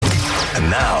And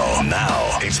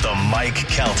now it's the Mike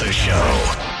Calta Show.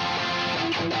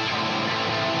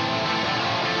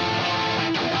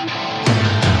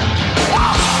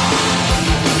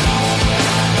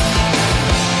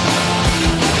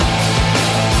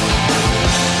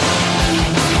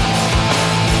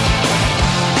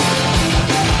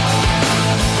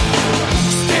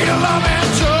 State of love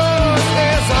and truth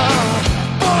is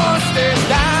busted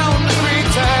down the street.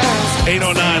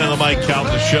 809 on the Mike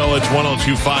Calta Show. It's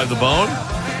 1025 The Bone.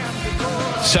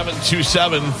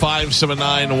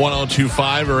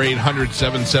 727-579-1025 or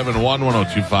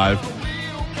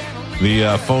 800-771-1025.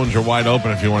 The phones are wide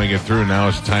open if you want to get through. Now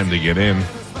it's time to get in.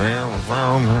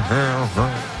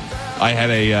 I had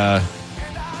a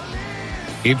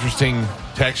interesting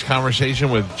text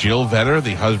conversation with Jill Vetter,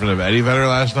 the husband of Eddie Vetter,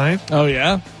 last night. Oh,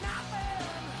 yeah?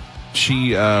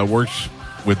 She works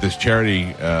with this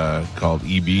charity called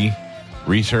EB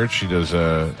Research. She does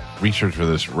research for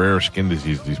this rare skin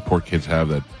disease these poor kids have.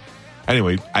 That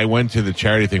anyway, I went to the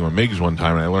charity thing with Miggs one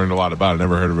time and I learned a lot about it.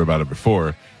 Never heard about it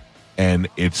before, and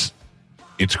it's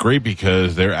great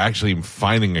because they're actually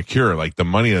finding a cure. Like, the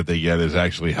money that they get is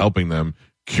actually helping them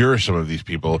cure some of these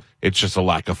people. It's just a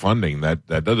lack of funding that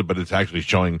does it, but it's actually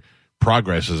showing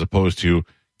progress as opposed to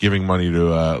giving money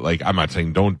to like, I'm not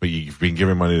saying don't, but you've been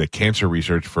giving money to cancer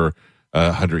research for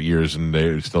 100 years and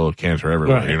there's still cancer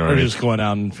everywhere. Right. You know, or just going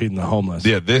out and feeding the homeless.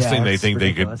 Yeah, this thing they think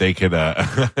ridiculous. they could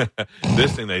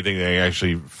this thing they think they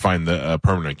actually find the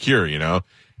permanent cure. You know,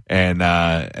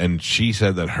 and she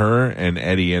said that her and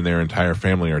Eddie and their entire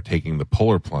family are taking the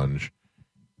polar plunge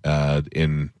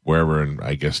in wherever, in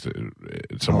I guess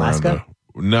somewhere Alaska?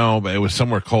 No, but it was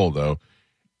somewhere cold though,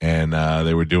 and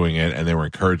they were doing it and they were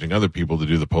encouraging other people to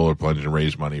do the polar plunge and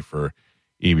raise money for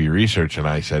EB Research. And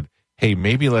I said, hey,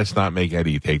 maybe let's not make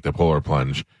Eddie take the polar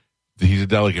plunge. He's a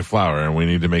delicate flower, and we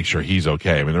need to make sure he's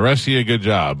okay. I mean, the rest of you, good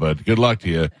job, but good luck to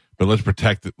you. But let's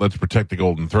protect the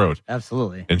golden throat.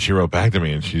 Absolutely. And she wrote back to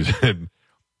me, and she said,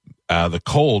 the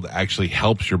cold actually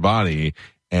helps your body,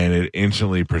 and it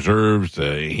instantly preserves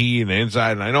the heat and the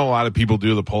inside. And I know a lot of people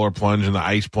do the polar plunge and the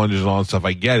ice plunges and all that stuff.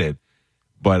 I get it.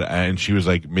 But, and she was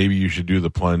like, maybe you should do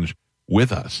the plunge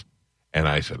with us. And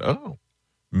I said, oh.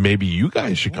 Maybe you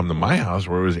guys should come to my house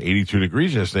where it was 82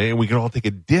 degrees yesterday, and we can all take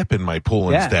a dip in my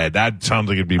pool instead. That sounds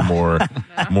like it'd be more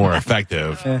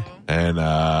effective. Yeah. And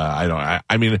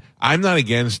I mean, I'm not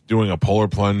against doing a polar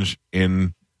plunge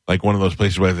in like one of those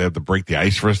places where they have to break the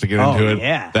ice for us to get into it.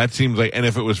 Yeah. That seems like, and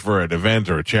if it was for an event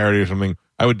or a charity or something,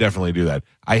 I would definitely do that.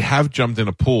 I have jumped in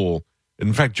a pool.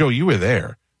 In fact, Joe, you were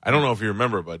there. I don't know if you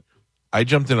remember, but I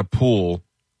jumped in a pool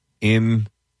in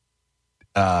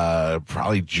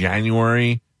probably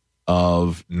January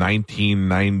of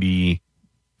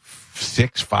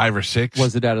 1996, 5 or 6.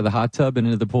 Was it out of the hot tub and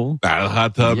into the pool? Out of the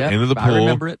hot tub, Yep, into the pool. I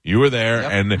remember it. You were there,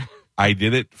 Yep. and I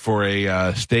did it for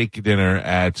a steak dinner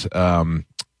at what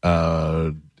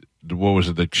was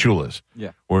it? The Shula's.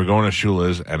 Yeah. We were going to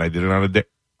Shula's, and I did it on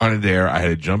a dare. I had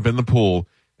to jump in the pool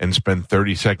and spend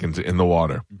 30 seconds in the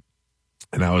water,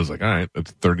 and I was like, all right,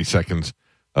 that's 30 seconds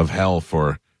of hell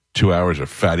for 2 hours of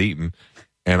fat eating.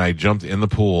 And I jumped in the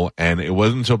pool, and it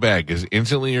wasn't so bad because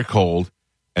instantly you're cold,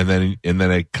 and then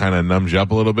it kind of numbs you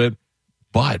up a little bit.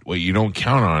 But what you don't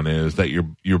count on is that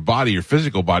your body, your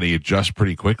physical body, adjusts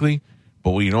pretty quickly.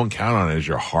 But what you don't count on is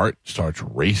your heart starts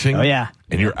racing. Oh, yeah.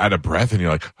 And you're out of breath, and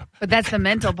you're like, But that's the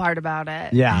mental part about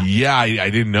it. Yeah. yeah, I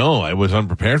didn't know. I was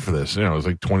unprepared for this. You know, I was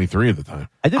like 23 at the time.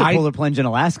 I did a polar plunge in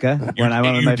Alaska when I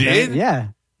went with you my did? friend. Yeah.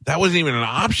 That wasn't even an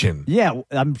option. Yeah,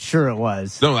 I'm sure it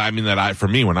was. No, I mean for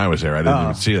me when I was there, I didn't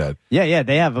even see that. Yeah,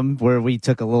 they have them where we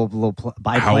took a little How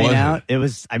biplane was out. It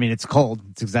was, I mean, it's cold.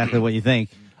 It's exactly what you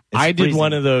think. It's I did freezing.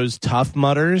 one of those Tough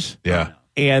Mudders. Yeah.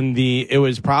 And it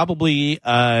was probably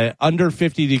under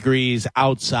 50 degrees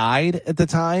outside at the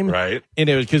time. Right. And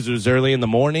it was because it was early in the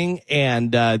morning.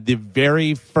 And the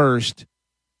very first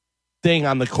thing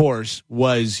on the course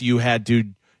was you had to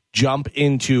jump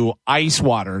into ice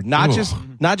water, not just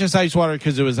ice water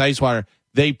because it was ice water.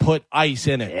 They put ice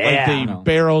in it, like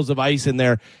barrels of ice in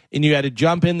there, and you had to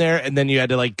jump in there, and then you had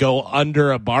to like go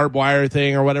under a barbed wire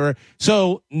thing or whatever.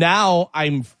 So now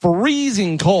I'm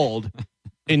freezing cold,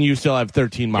 and you still have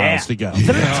 13 miles to go.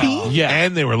 13? Yeah.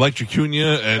 And they were electrocuting you,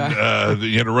 and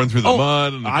you had to run through the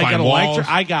mud and climb walls.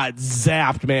 I got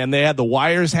zapped, man. They had the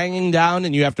wires hanging down,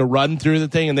 and you have to run through the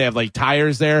thing, and they have like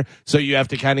tires there, so you have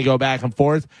to kind of go back and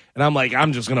forth. And I'm like,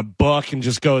 I'm just gonna book and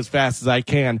just go as fast as I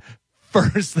can.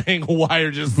 First thing, a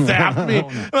wire just zapped me,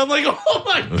 and I'm like, oh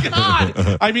my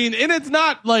god! I mean, and it's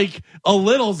not like a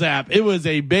little zap; it was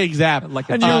a big zap.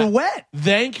 And you're wet.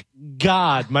 Thank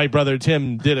God my brother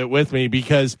Tim did it with me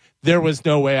because there was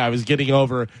no way I was getting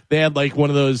over. They had like one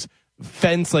of those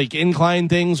fence, like incline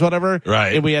things, whatever.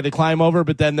 Right. And we had to climb over.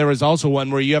 But then there was also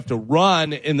one where you have to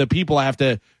run and the people have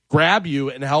to grab you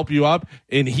and help you up.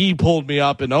 And he pulled me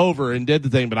up and over and did the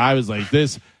thing. But I was like,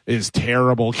 this is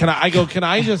terrible. Can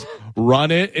I just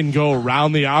run it and go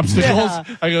around the obstacles? Yeah.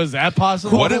 I go, is that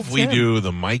possible? What if we do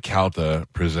the Mike Calta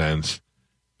presents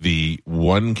the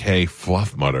 1K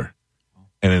Fluff Mudder?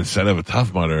 And instead of a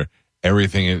Tough Mudder,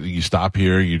 everything, you stop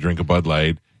here, you drink a Bud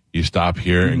Light, you stop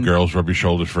here, and girls rub your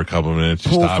shoulders for a couple of minutes.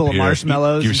 You Pool stop full of here,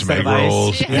 marshmallows give you some instead egg of ice.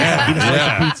 rolls.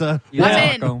 Yeah. Pizza.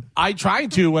 I'm in. I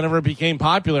tried to whenever it became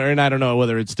popular, and I don't know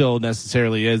whether it still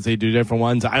necessarily is. They do different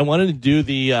ones. I wanted to do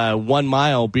the 1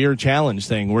 mile beer challenge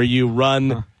thing where you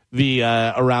run the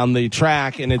around the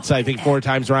track, and it's I think 4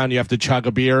 times around. You have to chug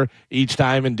a beer each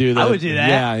time and do the. I would do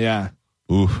that. Yeah.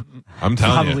 Oof. I'm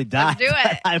telling Probably you. die. do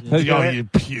it. I would You do it. you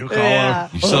puke all Yeah.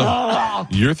 over. You still,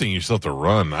 your thing, you still have to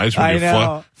run. I just when I you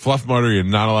know. fluff Mudder, you're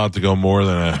not allowed to go more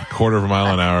than a quarter of a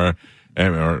mile an hour,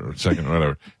 or second,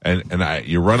 whatever. And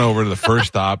you run over to the first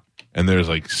stop, and there's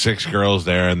like 6 girls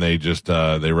there, and they just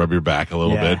they rub your back a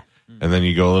little Yeah. bit, and then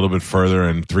you go a little bit further,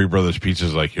 and Three Brothers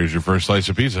Pizza's like, here's your first slice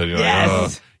of pizza. And you're Yes. like,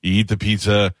 oh. You eat the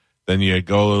pizza. Then you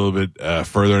go a little bit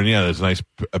further, and there's a nice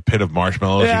a pit of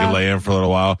marshmallows you Yeah. can lay in for a little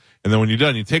while. And then when you're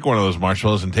done, you take one of those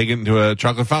marshmallows and take it into a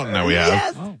chocolate fountain that we have.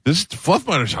 Yes. This Fluff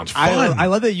Mudder sounds fun. I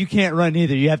love that you can't run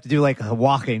either. You have to do like a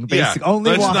walking, basic, only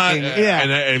let's walking. not- yeah.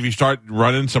 And if you start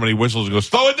running, somebody whistles and goes,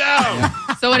 slow it down.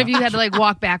 So what if you had to like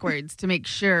walk backwards to make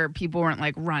sure people weren't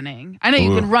like running? I know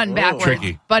you Ooh. can run backwards,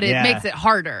 Tricky. but it Yeah. makes it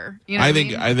harder. You know I what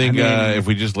think I mean? if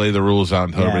we just lay the rules out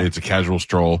and tell everybody it's a casual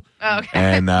stroll, Okay.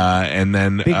 and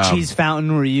then Big cheese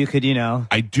fountain where you could,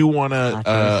 I do want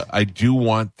to. I do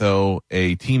want though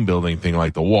a team building thing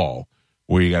like the wall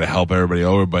where you got to help everybody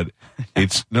over, but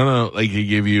it's no. Like you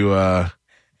give you a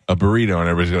burrito and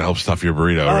everybody's gonna help stuff your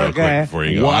burrito real Okay. quick before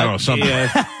you go. I don't know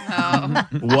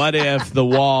something. What if the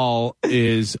wall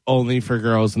is only for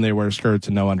girls and they wear skirts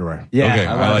and no underwear? Yeah, Okay,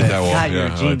 I love like it. that wall. God, you're Yeah, a I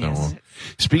like that genius. wall.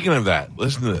 Speaking of that,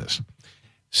 listen to this.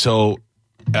 So,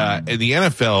 in the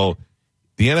NFL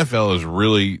is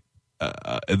really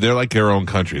they're like their own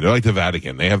country. They're like the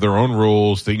Vatican. They have their own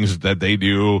rules. Things that they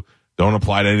do don't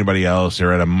apply to anybody else.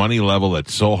 They're at a money level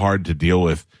that's so hard to deal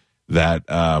with that.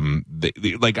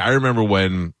 Like I remember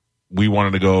when we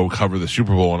wanted to go cover the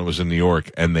Super Bowl and it was in New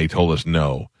York, and they told us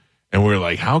no. And we were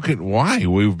like, why?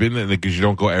 We've been in it because you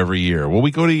don't go every year. Well, we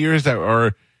go to years that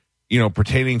are,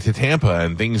 pertaining to Tampa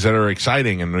and things that are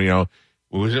exciting. And, when it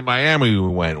was in Miami, we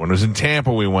went. When it was in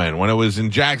Tampa, we went. When it was in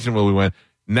Jacksonville, we went.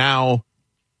 Now,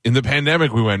 in the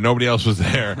pandemic, we went. Nobody else was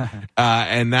there.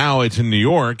 And now it's in New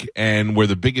York, and where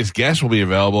the biggest guests will be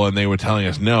available, and they were telling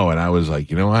us no. And I was like,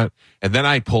 you know what? And then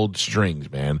I pulled strings,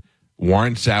 man.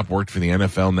 Warren Sapp worked for the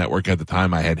NFL Network at the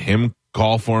time. I had him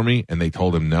call for me, and they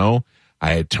told him no.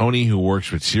 I had Tony, who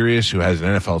works with Sirius, who has an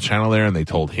NFL channel there, and they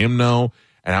told him no.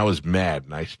 And I was mad.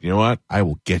 And I said, you know what? I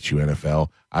will get you, NFL.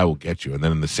 I will get you. And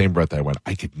then in the same breath, I went,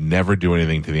 I could never do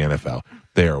anything to the NFL.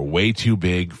 They are way too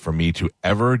big for me to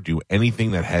ever do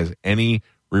anything that has any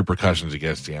repercussions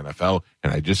against the NFL.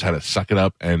 And I just had to suck it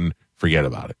up and forget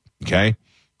about it. Okay?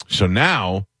 So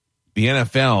now the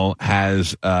NFL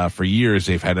has, for years,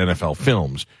 they've had NFL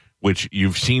films, which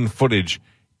you've seen footage.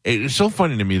 It's so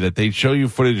funny to me that they show you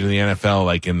footage of the NFL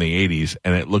like in the 80s,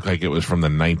 and it looked like it was from the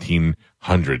 1900s,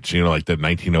 like the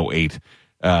 1908.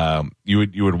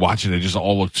 You would watch it, it just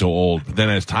all looked so old. But then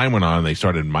as time went on, they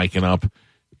started miking up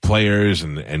players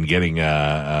and getting,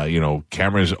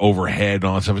 cameras overhead and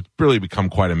all that stuff. It's really become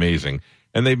quite amazing.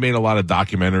 And they've made a lot of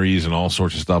documentaries and all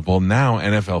sorts of stuff. Well, now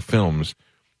NFL Films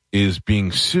is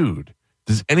being sued.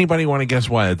 Does anybody want to guess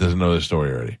why that doesn't know the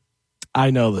story already? I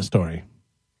know the story.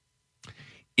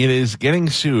 It is getting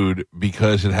sued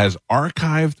because it has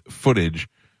archived footage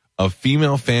of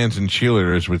female fans and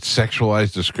cheerleaders with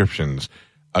sexualized descriptions,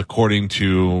 according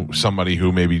to somebody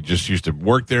who maybe just used to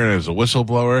work there and is a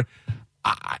whistleblower.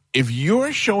 If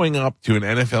you're showing up to an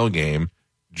NFL game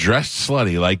dressed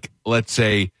slutty, like let's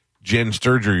say Jen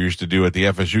Sturger used to do at the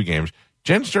FSU games.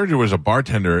 Jen Sturger was a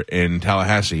bartender in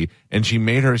Tallahassee, and she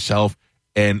made herself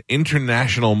an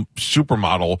international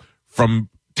supermodel from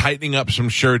tightening up some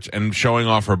shirts and showing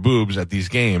off her boobs at these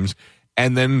games,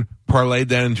 and then parlayed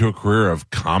that into a career of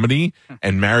comedy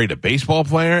and married a baseball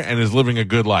player and is living a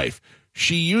good life.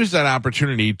 She used that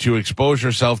opportunity to expose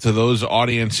herself to those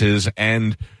audiences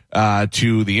and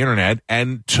to the internet,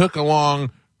 and took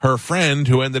along her friend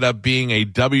who ended up being a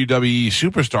WWE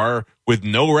superstar with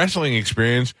no wrestling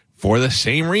experience for the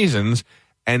same reasons.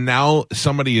 And now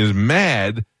somebody is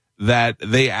mad that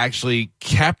they actually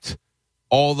kept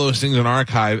all those things in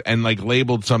archive and like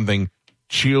labeled something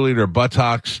cheerleader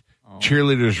buttocks,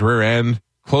 cheerleader's rear end,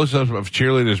 close-ups of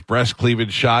cheerleaders' breast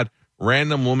cleavage shot,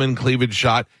 random woman cleavage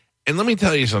shot. And let me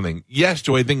tell you something. Yes,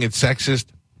 do I think it's sexist?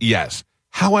 Yes.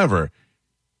 However,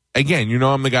 again,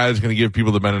 I'm the guy that's going to give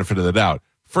people the benefit of the doubt.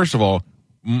 First of all,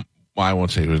 I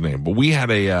won't say his name, but we had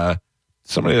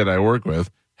somebody that I work with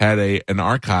had an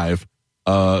archive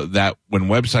that when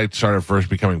websites started first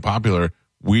becoming popular,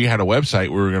 we had a website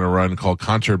we were going to run called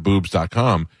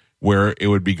concertboobs.com, where it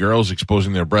would be girls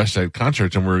exposing their breasts at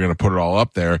concerts, and we were going to put it all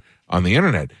up there on the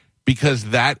internet because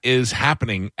that is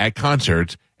happening at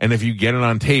concerts. And if you get it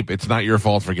on tape, it's not your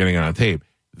fault for getting it on tape.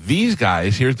 These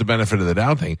guys, here's the benefit of the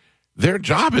doubt thing. Their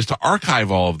job is to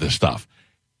archive all of this stuff.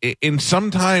 In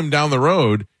some time down the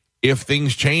road, if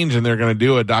things change and they're going to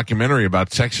do a documentary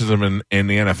about sexism in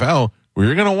the NFL, where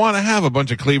you're going to want to have a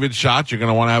bunch of cleavage shots, you're going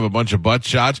to want to have a bunch of butt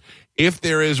shots. If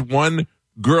there is one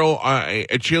girl, a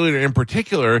cheerleader in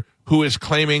particular, who is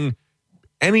claiming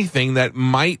anything that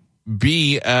might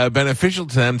be beneficial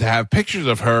to them to have pictures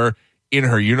of her in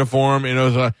her uniform,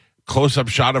 a close-up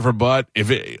shot of her butt.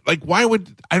 Why would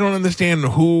I don't understand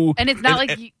who? And it's not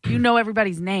like you know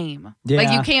everybody's name. Yeah.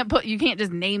 Like you can't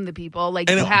just name the people. Like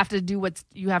you have to do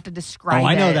you have to describe. Oh,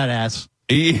 I know it. that ass.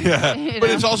 Yeah, but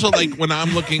it's also like when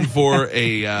I'm looking for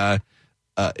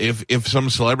if some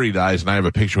celebrity dies and I have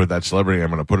a picture with that celebrity, I'm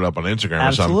going to put it up on Instagram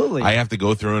or something. Absolutely. I have to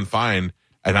go through and find.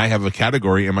 And I have a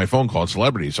category in my phone called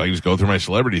celebrity. So I just go through my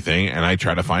celebrity thing and I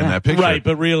try to find that picture. Right,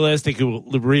 but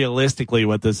realistically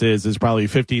what this is probably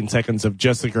 15 seconds of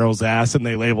just the girl's ass and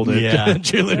they labeled it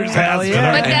cheerleader's ass.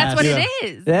 Yeah. But that's what it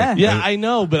is. Yeah. Yeah, I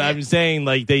know, but I'm saying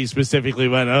like they specifically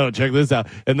went, oh, check this out.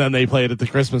 And then they play it at the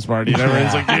Christmas party and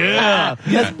everyone's like, yeah.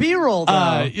 That's B-roll,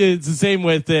 though. It's the same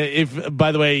with,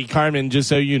 by the way, Carmen, just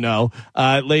so you know,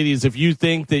 ladies, if you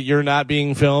think that you're not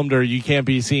being filmed or you can't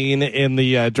be seen in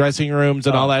the dressing rooms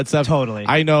and all that stuff. Totally.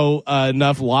 I know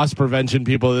enough loss prevention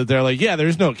people that they're like, yeah,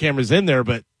 there's no cameras in there,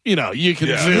 but you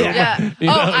can zoom. Yeah.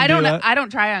 I don't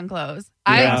try on clothes.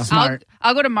 Yeah.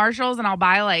 I'll go to Marshall's and I'll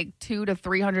buy like $200 to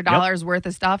 $300 worth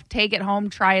of stuff, take it home,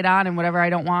 try it on, and whatever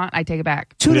I don't want, I take it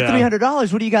back. $200 to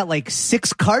 $300. What do you got? Like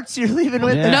 6 carts you're leaving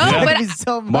with? No, but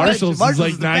so Marshall's is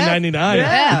like $9.99.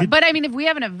 Yeah. But I mean, if we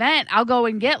have an event, I'll go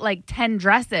and get like 10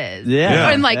 dresses,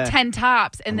 Yeah. and like Yeah. 10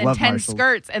 tops, and then love 10 Marshalls.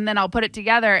 skirts, and then I'll put it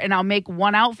together, and I'll make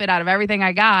one outfit out of everything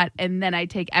I got, and then I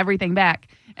take everything back.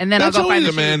 And then That's I'll go find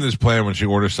always the Amanda's plan when she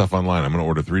orders stuff online. I'm going to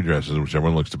order 3 dresses, whichever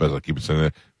one looks the best. I'll keep it sitting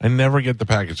there. I never get the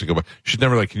package to go by. She's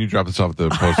never like, can you drop this off at the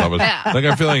post office? Yeah. Like,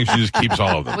 I feel like she just keeps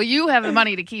all of them. Well, you have the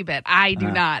money to keep it. I do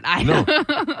not.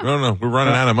 No. We're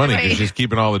running out of money because Right. she's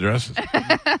keeping all the dresses.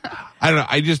 I don't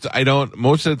know. I don't.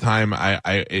 Most of the time,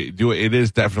 I do. It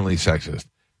is definitely sexist,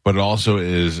 but it also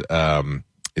is.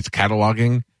 It's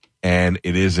cataloging, and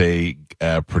it is a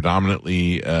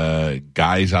predominantly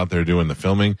guys out there doing the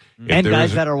filming, And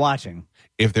guys that are watching.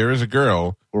 If there is a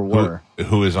girl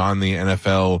who is on the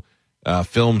NFL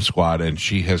film squad and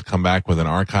she has come back with an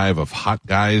archive of hot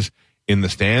guys in the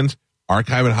stands,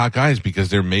 archive it hot guys, because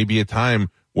there may be a time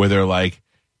where they're like,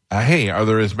 hey, are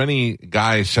there as many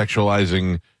guys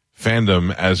sexualizing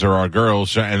fandom as there are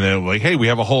girls? And they're like, hey, we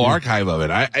have a whole archive of it.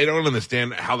 I don't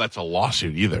understand how that's a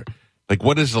lawsuit either. Like,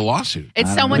 what is the lawsuit?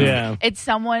 It's someone. Yeah. It's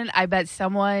someone. I bet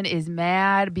someone is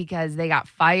mad because they got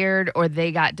fired or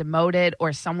they got demoted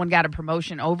or someone got a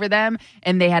promotion over them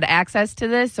and they had access to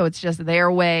this. So it's just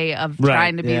their way of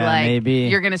trying to be Yeah, like, maybe.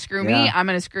 you're going to screw me. I'm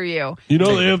going to screw you.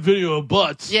 They have video of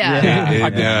butts.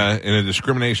 Yeah. In a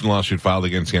discrimination lawsuit filed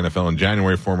against the NFL in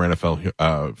January, former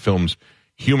NFL Films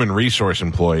human resource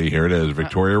employee, here it is,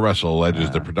 Victoria Russell,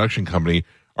 alleges the production company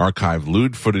archived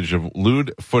lewd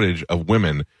footage of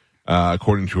women.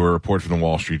 According to a report from the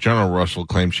Wall Street Journal, Russell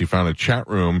claimed she found a chat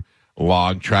room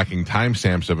log tracking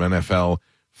timestamps of NFL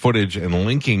footage and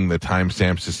linking the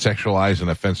timestamps to sexualized and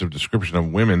offensive description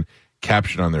of women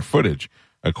captured on their footage.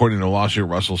 According to the lawsuit,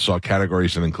 Russell saw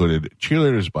categories that included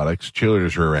cheerleaders' buttocks,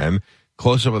 cheerleaders' rear end,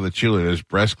 close-up of the cheerleaders,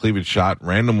 breast cleavage shot,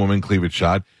 random woman cleavage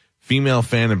shot, female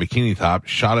fan in bikini top,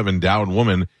 shot of endowed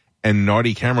woman, and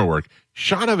naughty camera work.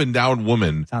 Shot of endowed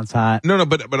woman. Sounds hot. No,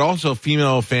 but also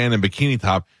female fan in bikini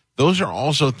top. Those are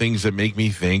also things that make me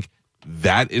think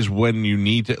that is when you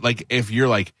need to, like, if you're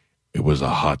like, it was a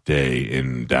hot day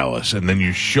in Dallas, and then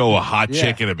you show a hot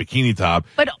chick in a bikini top,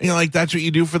 But like, that's what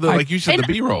you do for the, like you said, the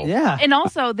B-roll. Yeah. And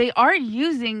also, they are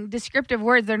using descriptive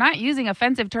words. They're not using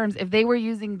offensive terms. If they were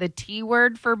using the T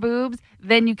word for boobs,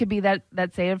 then you could be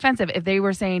that's saying offensive. If they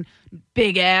were saying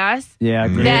big ass, Yeah, I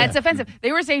agree. that's offensive.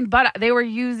 They were saying they were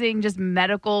using just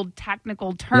medical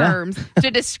technical terms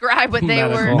to describe what they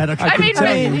were. Medical. I mean, I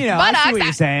see what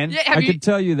you're saying. Yeah, I could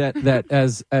tell you that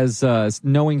as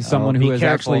knowing someone be who has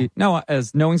careful. actually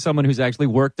knowing someone who's actually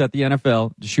worked at the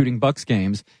NFL shooting Bucks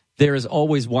games, there is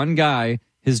always one guy.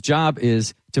 His job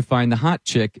is to find the hot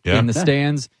chick in the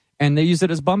stands. And they use it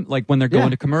as bump, like when they're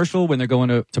going to commercial, when they're going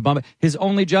to bump. His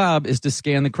only job is to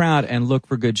scan the crowd and look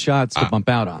for good shots to bump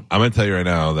out on. I'm going to tell you right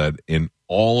now that in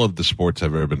all of the sports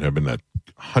I've ever been to, I've been at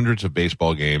hundreds of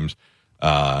baseball games,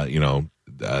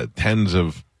 tens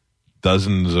of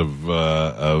dozens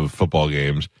of football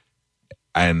games,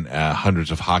 and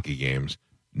hundreds of hockey games.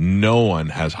 No one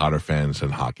has hotter fans than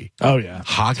hockey. Oh, yeah.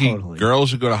 Hockey,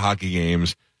 girls who go to hockey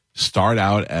games start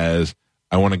out as,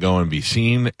 I want to go and be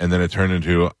seen, and then it turned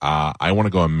into, I want to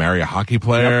go and marry a hockey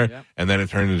player, and then it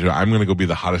turned into, I'm going to go be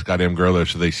the hottest goddamn girl there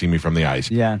so they see me from the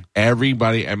ice. Yeah.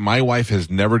 Everybody, and my wife has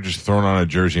never just thrown on a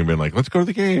jersey and been like, let's go to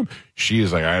the game. She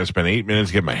is like, I gotta spend 8 minutes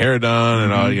to get my hair done,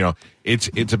 and all,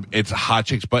 it's hot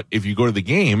chicks. But if you go to the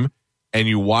game and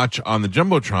you watch on the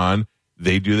Jumbotron,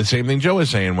 they do the same thing Joe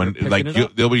is saying when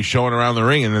they'll be showing around the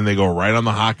ring and then they go right on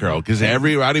the hot girl because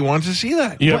everybody wants to see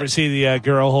that. You ever see the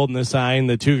girl holding the sign,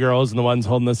 the two girls and the one's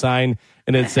holding the sign,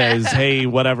 and it says, "Hey,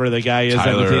 whatever the guy is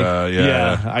Tyler, on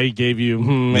the team, I gave you,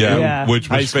 which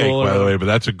was fake, by the way, but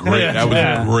that's a great. That was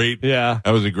a great. That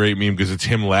was a great meme because it's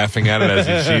him laughing at it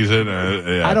as he sees it.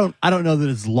 I don't know that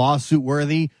it's lawsuit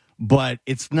worthy. But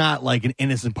it's not like an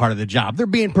innocent part of the job. They're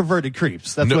being perverted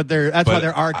creeps. That's why they're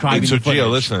archiving. So, the footage.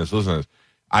 Gio, listen to this.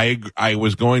 I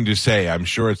was going to say, I'm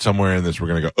sure it's somewhere in this. We're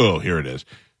going to go. Oh, here it is.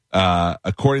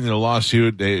 According to the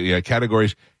lawsuit,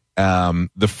 categories.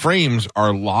 The frames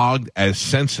are logged as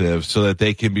sensitive so that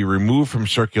they can be removed from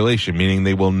circulation, meaning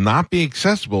they will not be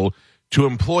accessible to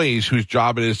employees whose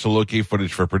job it is to locate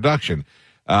footage for production.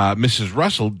 Mrs.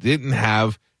 Russell didn't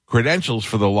have credentials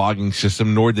for the logging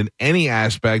system, nor did any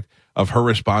aspect of her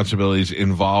responsibilities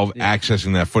involve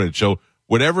accessing that footage. So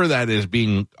whatever that is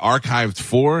being archived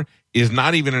for is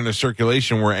not even in a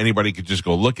circulation where anybody could just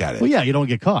go look at it. Well, yeah, you don't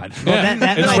get caught. Well,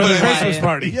 It's for the Christmas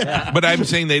party. Yeah. But I'm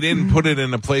saying they didn't put it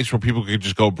in a place where people could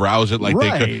just go browse it like they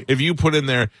could. If you put in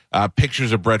there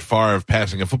pictures of Brett Favre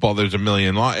passing a football, there's a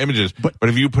million images. But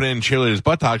if you put in Cheerleaders'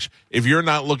 Buttocks, if you're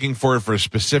not looking for it for a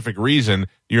specific reason,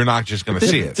 you're not just going to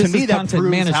see it. To me, that content proves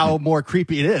management. how more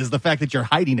creepy it is. The fact that you're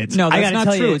hiding it. No, that's gotta not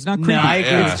tell true. you- It's not no, creepy. I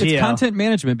agree with It's Gio. content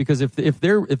management because if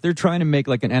they're trying to make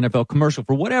like an NFL commercial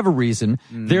for whatever reason,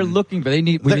 they're looking for they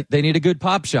need a good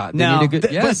pop shot. They need a good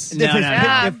But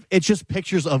if it's just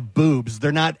pictures of boobs,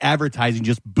 they're not advertising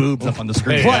just boobs up on the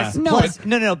screen. Yeah.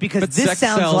 No, because but this sex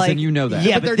sounds sells like and you know that.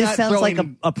 Yeah, But but they're this not sounds like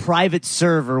throwing- a private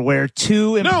server where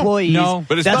two employees. no,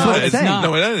 But it's that's not. what I'm It's saying. not.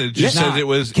 No, it just says it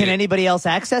was. Can anybody else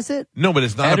access it? No, but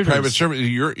it's not Editors. a private service.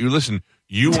 You listen.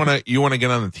 You want to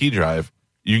get on the T drive.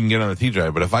 You can get on the T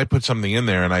drive, but if I put something in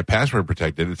there and I password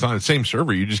protect it, it's on the same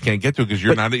server. You just can't get to it because you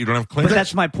don't have But clearance.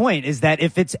 that's my point, is that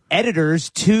if it's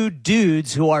editors, two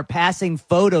dudes who are passing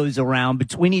photos around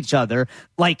between each other,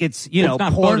 like it's, it's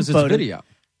not porn photos, it's photo. video.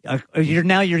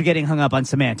 You're getting hung up on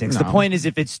semantics. The No. point is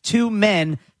if it's two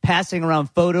men passing around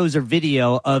photos or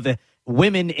video of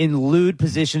women in lewd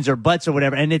positions or butts or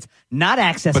whatever, and it's not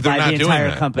accessed But they're by not the doing entire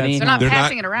that. company. They're not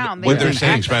passing it around. What they're just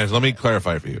saying, access Spanish. Let me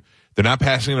clarify for you. They're not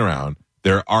passing it around.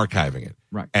 They're archiving it,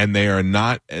 Right. and they are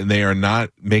not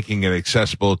making it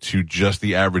accessible to just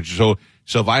the average. So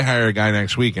if I hire a guy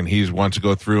next week and he wants to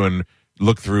go through and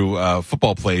look through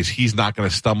football plays, he's not going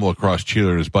to stumble across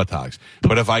Cheerleaders' Buttocks.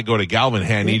 But if I go to Galvin,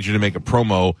 hey, I need you to make a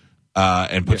promo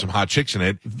and put some hot chicks in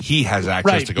it, he has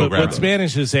access to go but grab what it.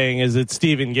 Spanish is saying is it's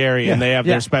Steve and Gary, and they have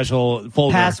their special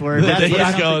folder. Password. That they That's-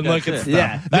 just go and look at stuff.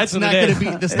 Yeah. That's not what going it to is. be.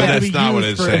 But that's not what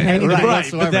it's saying. Anything Right,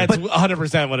 whatsoever. But that's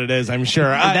 100% what it is, I'm sure.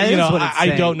 That is what it's I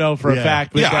saying. don't know for a Yeah.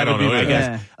 fact, but Yeah, I that would don't be know my either.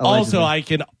 guess. Yeah, Also,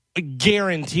 allegedly. I can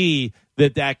guarantee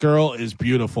that girl is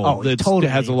beautiful. Oh, that totally.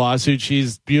 has a lawsuit.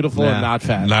 She's beautiful and not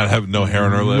fat. Not have no hair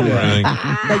on her lip or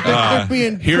anything. they're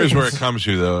being Here's where it comes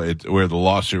to, though. It's where the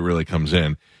lawsuit really comes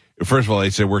in. First of all, they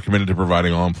said we're committed to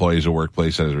providing all employees a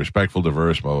workplace that is respectful,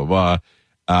 diverse, blah, blah,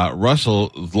 blah.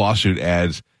 Russell's lawsuit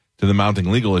adds to the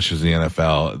mounting legal issues in the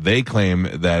NFL. They claim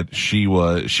that she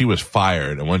was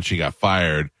fired, and when she got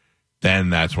fired, then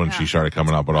that's when she started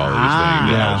coming up with all these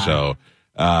things. Yeah.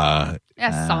 So,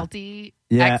 salty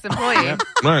Yeah. ex-employee.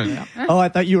 right. Oh, I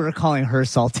thought you were calling her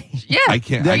salty. Yeah. I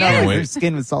can't Her wait.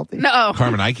 skin was salty. No.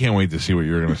 Carmen, I can't wait to see what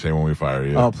you're going to say when we fire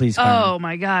you. Oh, please. Carmen. Oh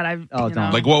my God! don't.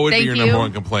 Like, what would be Thank your you. number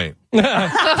one complaint?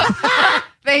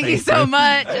 Thank you so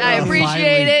much. I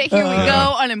appreciate it. Here we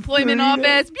go. Unemployment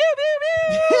office. Pew,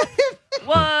 pew, pew.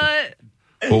 What?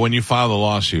 Well, when you file the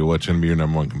lawsuit, what's going to be your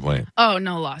number one complaint? Oh,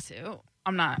 no lawsuit.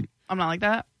 I'm not like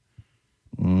that.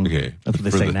 Okay. That's what they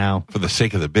For say the- now. For the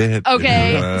sake of the bit.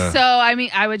 Okay. Uh, So, I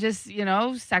mean, I would just,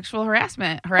 sexual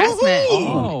harassment.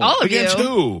 Oh. All of against you.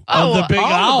 who? Oh, the big all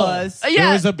owl. of us. Yeah.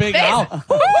 There was a big Face- owl.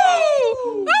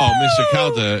 Woo! Mr.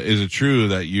 Calta, is it true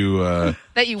that you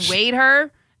that you weighed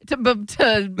her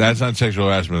to That's not sexual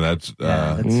harassment. That's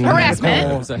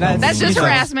harassment. That's just Jesus.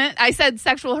 harassment. I said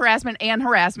sexual harassment and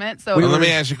harassment. So Well, let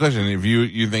me ask you a question. If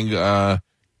you think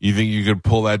you could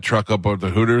pull that truck up at the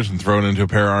Hooters and throw it into a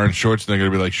pair of orange shorts, and they're gonna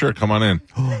be like, "Sure, come on in."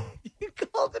 You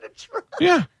called it a truck.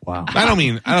 Yeah. Wow. I don't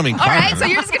mean. all right, so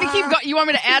you're just gonna keep going. You want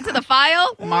me to add to the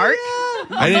file, Mark?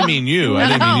 I didn't mean you. I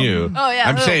didn't mean you. Oh, yeah.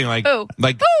 I'm Who? saying like Who?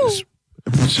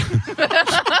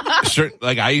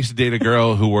 like I used to date a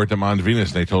girl who worked at Mons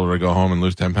Venus, and they told her to go home and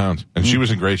lose 10 pounds, and she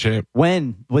was in great shape.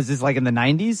 When was this? Like in the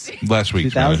 90s? Last week,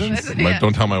 2000s? Yeah.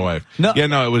 Don't tell my wife. No. Yeah,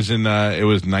 no, it was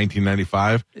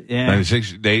 1995, Yeah.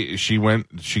 96.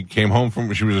 She came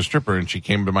home she was a stripper, and she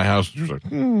came to my house. She was like, So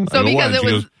I go, because "What?" it She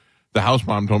was- goes, the house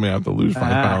mom told me I have to lose 5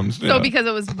 pounds. So because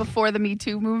it was before the Me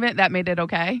Too movement, that made it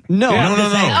okay. No, Yeah. I'm No,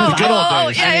 just no, saying- no. Oh, good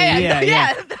old days.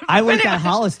 yeah. I worked at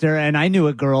Hollister, and I knew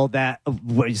a girl that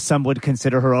some would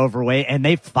consider her overweight, and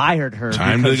they fired her.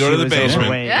 Time to because go she to the was basement.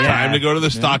 overweight. Yeah. Time to go to the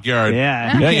stockyard.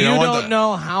 Yeah. Yeah, You know what? don't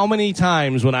know how many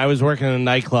times when I was working in a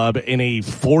nightclub and a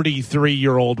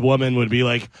 43-year-old woman would be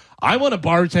like, I want to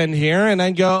bartend here. And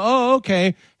I'd go, oh,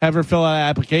 okay. Have her fill out an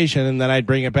application. And then I'd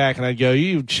bring it back and I'd go,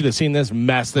 you should have seen this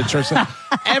mess that you're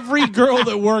Every girl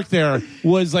that worked there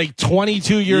was like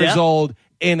 22 years Yep. old.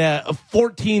 In a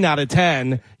 14 out of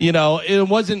 10, it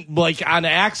wasn't like on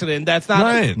accident. That's not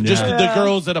Right. just Yeah. the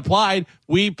girls that applied.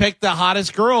 We picked the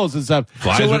hottest girls and stuff.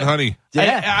 Flies So with when- honey.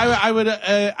 Yeah. I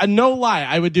would, no lie,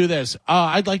 I would do this.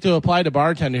 I'd like to apply to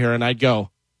bartender here, and I'd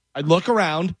look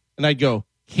around, and I'd go,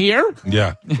 here?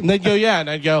 Yeah. And they'd go, yeah, and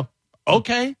I'd go,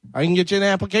 okay, I can get you an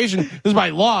application. This is by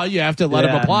law, you have to let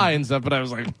them Yeah. apply and stuff, but I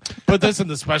was like, put this in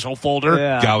the special folder.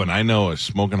 Yeah. Galvin, I know a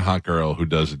smoking hot girl who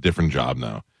does a different job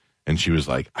now. And she was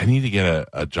like, I need to get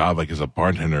a job like as a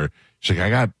bartender. She's like, I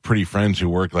got pretty friends who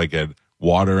work like at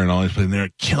Water and all these places, and they're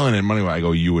killing it money. I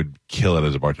go, you would kill it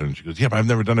as a bartender. And she goes, yeah, but I've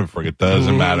never done it before. It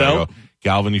doesn't matter. Nope. I go,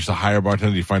 Galvin used to hire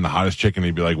bartenders. You find the hottest chick, and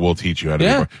he'd be like, we'll teach you how to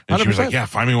Yeah, do it. And she was 100%. like, yeah,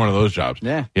 find me one of those jobs.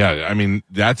 Yeah. Yeah. I mean,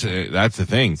 that's the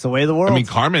thing. It's the way of the world. I mean,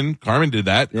 Carmen did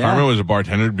that. Yeah. Carmen was a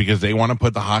bartender because they want to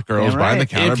put the hot girls Damn behind the right.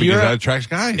 counter If because you're- that attracts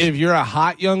guys. If you're a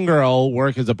hot young girl,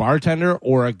 work as a bartender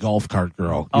or a golf cart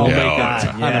girl. Oh, You'll my make God, a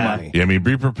ton yeah. of money. Yeah, I mean,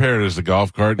 be prepared as the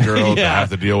golf cart girl to Yeah.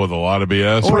 have to deal with a lot of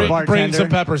BS. Or but- a bar- Bring Bartender. some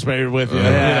pepper spray with you.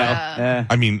 Yeah.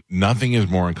 I mean, nothing is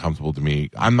more uncomfortable to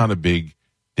me. I'm not a big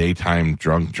daytime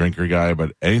drunk drinker guy,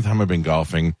 but anytime I've been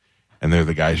golfing and they're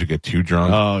the guys who get too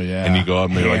drunk. Oh, yeah. And you go up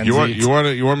and they're like, you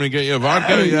want me to get you a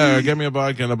vodka? Yeah, get me a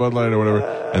vodka and a Bud Light or whatever.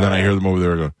 And then I hear them over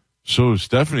there go, so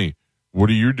Stephanie, what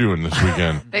are you doing this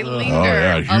weekend? They linger. Oh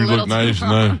yeah, a you little look nice. too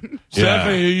And long.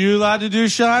 Stephanie, yeah. are you allowed to do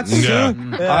shots Yeah.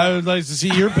 too? I would like to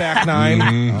see your back nine.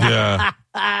 Yeah.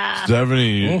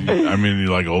 Stephanie, I mean, you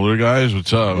like older guys?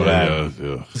 What's up? Yeah.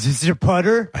 Is this your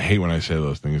putter? I hate when I say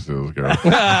those things to those girls.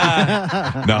 No,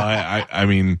 I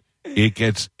mean, it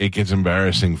gets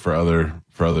embarrassing for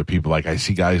other people. Like I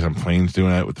see guys on planes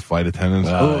doing it with the flight attendants,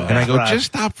 and I go, right. just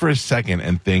stop for a second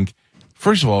and think.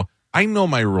 First of all, I know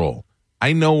my role.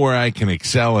 I know where I can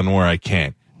excel and where I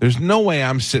can't. There's no way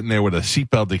I'm sitting there with a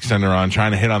seatbelt extender on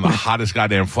trying to hit on the hottest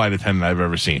goddamn flight attendant I've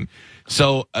ever seen.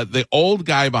 So the old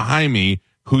guy behind me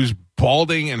who's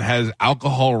balding and has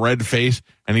alcohol red face,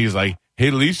 and he's like, hey,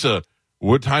 Lisa,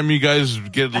 what time you guys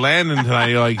get landing tonight?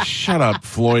 You're like, shut up,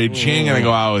 Floyd. She ain't gonna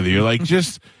go out with you. Like,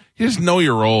 just know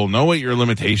your role. Know what your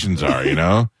limitations are, you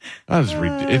know?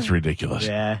 It's ridiculous.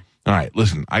 Yeah. All right,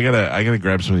 listen, I gotta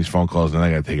grab some of these phone calls, and then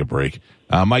I gotta take a break.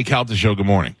 Mike Calta Show, good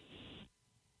morning.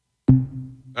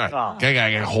 All right,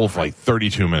 I got hold for like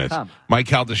 32 minutes. Mike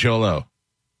Calta Show, hello.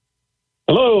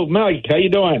 Hello, Mike. How you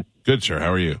doing? Good, sir.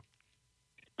 How are you?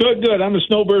 Good. I'm a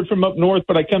snowbird from up north,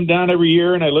 but I come down every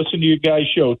year and I listen to your guys'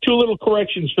 show. Two little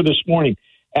corrections for this morning.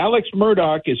 Alex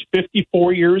Murdoch is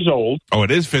 54 years old. Oh,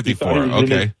 it is 54. He thought he was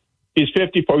in Okay. He's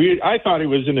 54. I thought he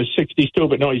was in his 60s too,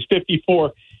 but no, he's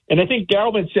 54. And I think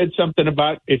Galvin said something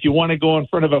about if you want to go in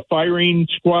front of a firing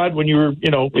squad when you're,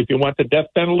 if you want the death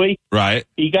penalty, Right.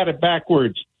 he got it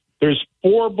backwards. There's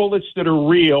 4 bullets that are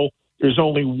real. There's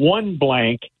only 1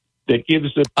 blank that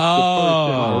gives the person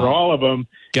or all of them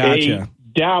Gotcha. a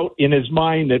doubt in his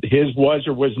mind that his was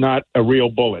or was not a real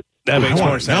bullet. That makes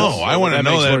more sense. No, I want to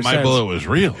know makes that more my sense. bullet was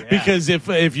real. Because if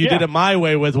you did it my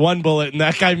way with 1 bullet and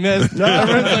that guy missed,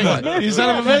 everyone's like, you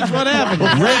son of a bitch, what happened?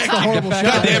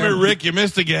 God damn it, Rick, you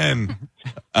missed again.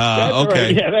 That's Okay.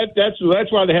 right. Yeah,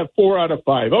 that's why they have 4 out of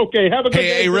 5. Okay, have a good day.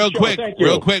 Hey, Good real show. quick, Thank you.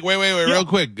 real quick. Wait, real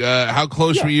quick. How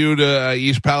close were you to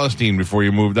East Palestine before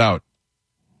you moved out?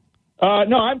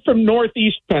 No, I'm from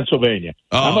northeast Pennsylvania.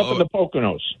 I'm up in the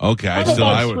Poconos. Okay, I'm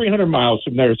about 300 miles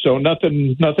from there, so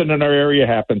nothing in our area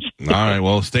happens. All right,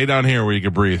 well, stay down here where you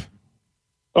can breathe.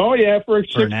 Oh, yeah, for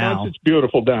 6 months, it's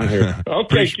beautiful down here.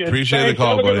 Okay, kids. Appreciate the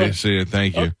call, buddy. See you.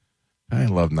 Thank you. I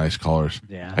love nice callers.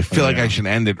 Yeah. I feel like I should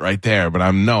end it right there, but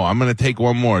I'm going to take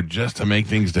one more just to make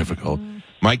things difficult.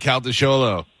 Mike Calta, show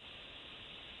hello.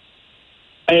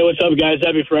 Hey, what's up, guys?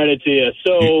 Happy Friday to you.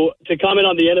 So, to comment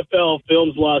on the NFL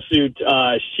Films lawsuit,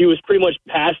 she was pretty much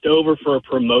passed over for a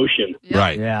promotion. Yep.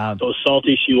 Right. Yeah. So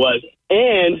salty she was.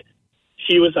 And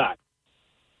she was hot.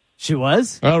 She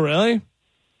was? Oh, really?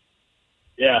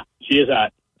 Yeah, she is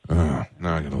hot. Now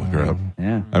I got to look her up.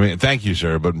 Yeah. I mean, thank you,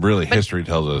 sir, but really, history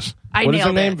tells us. I What is her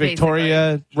nailed name? it,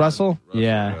 Victoria Russell?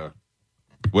 Yeah.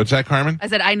 What's that, Carmen? I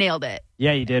said I nailed it.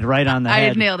 Yeah, you did. Right on the I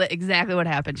head. nailed it. Exactly what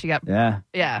happened. She got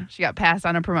she got passed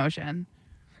on a promotion.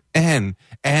 And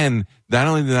not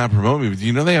only did not promote me, but do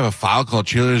you know they have a file called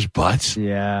Cheerleaders Butts?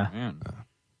 Yeah.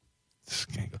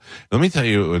 Let me tell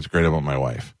you what's great about my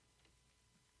wife.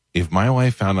 If my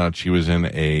wife found out she was in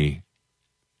a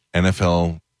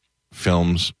NFL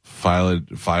Films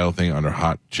file thing under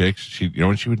hot chicks, you know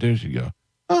what she would do? She'd go,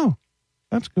 "Oh,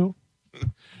 that's cool."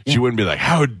 She wouldn't be like,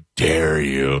 "How dare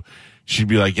you?" She'd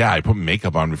be like, "Yeah, I put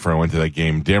makeup on before I went to that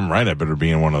game. Damn right, I better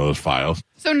be in one of those files."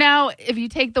 So now, if you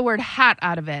take the word hot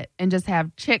out of it and just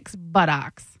have chicks'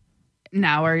 buttocks,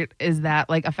 is that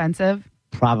like offensive?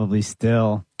 Probably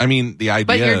still. I mean, the idea.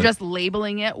 But you're just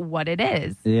labeling it what it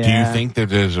is. Yeah. Do you think that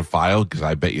there's a file? Because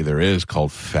I bet you there is,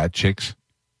 called fat chicks.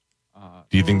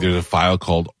 Do you think there's a file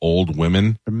called old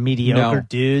women? Or mediocre No.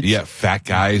 dudes? Yeah, fat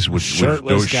guys with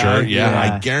Shirtless no shirt. guy. Yeah,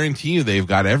 Yeah. I guarantee you they've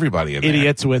got everybody in there.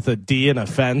 Idiots with a D and a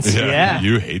fence. Yeah.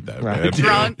 You hate that, Right. man.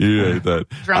 Drunk. You hate that.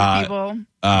 Drunk people.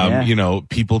 Yeah. You know,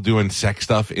 people doing sex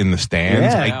stuff in the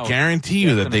stands. Yeah. I guarantee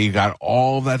you that they got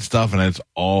all that stuff and it's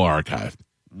all archived.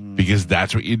 Because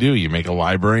that's what you do. You make a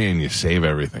library and you save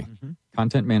everything.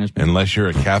 Content management. Unless you're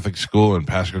a Catholic school in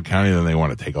Pasco County, then they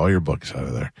want to take all your books out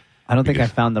of there. I don't think I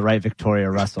found the right Victoria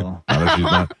Russell. Not if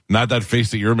she's not that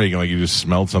face that you're making like you just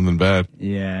smelled something bad.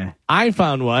 Yeah. I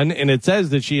found one, and it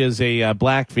says that she is a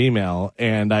black female,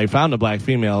 and I found a black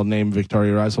female named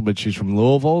Victoria Russell, but she's from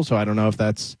Louisville, so I don't know if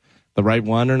that's the right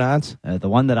one or not. The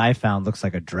one that I found looks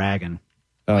like a dragon.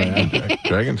 Oh, yeah.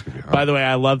 Dragons could be hot. By the way,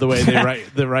 I love the way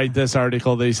they write this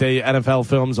article. They say NFL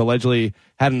Films allegedly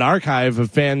had an archive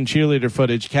of fan cheerleader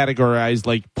footage categorized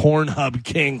like Pornhub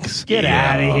kinks. Get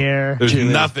out of here. There's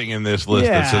nothing in this list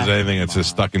that Yeah. says anything that says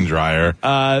stuck in dryer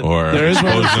or there is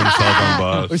one- exposing himself on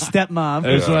Or bus. stepmom.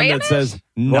 There's one that Spanish? says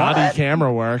naughty What?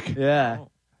 camera work. Yeah.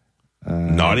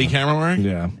 Naughty camera work?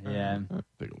 Yeah. Yeah.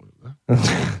 Take a look at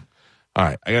that. All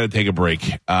right, I got to take a break.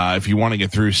 If you want to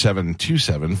get through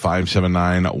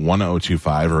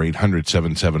 727-579-1025 or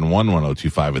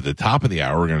 800-771-1025 at the top of the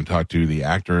hour, we're going to talk to the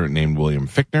actor named William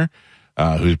Fichtner,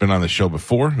 who's been on the show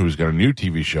before, who's got a new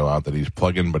TV show out that he's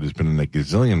plugging, but has been in a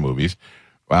gazillion movies.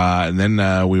 And then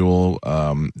we will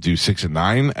do 6 and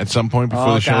 9 at some point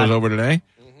before the show God. is over today.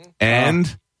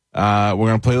 And we're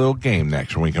going to play a little game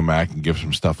next when we come back and give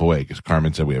some stuff away because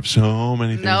Carmen said we have so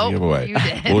many things to give away. you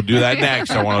did. We'll do that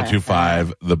next on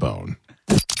 102.5 The Bone.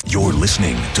 You're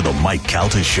listening to The Mike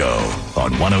Calta Show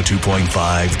on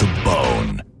 102.5 The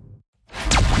Bone.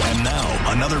 And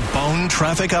now, another Bone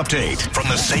traffic update from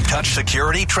the Safe Touch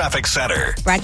Security Traffic Center.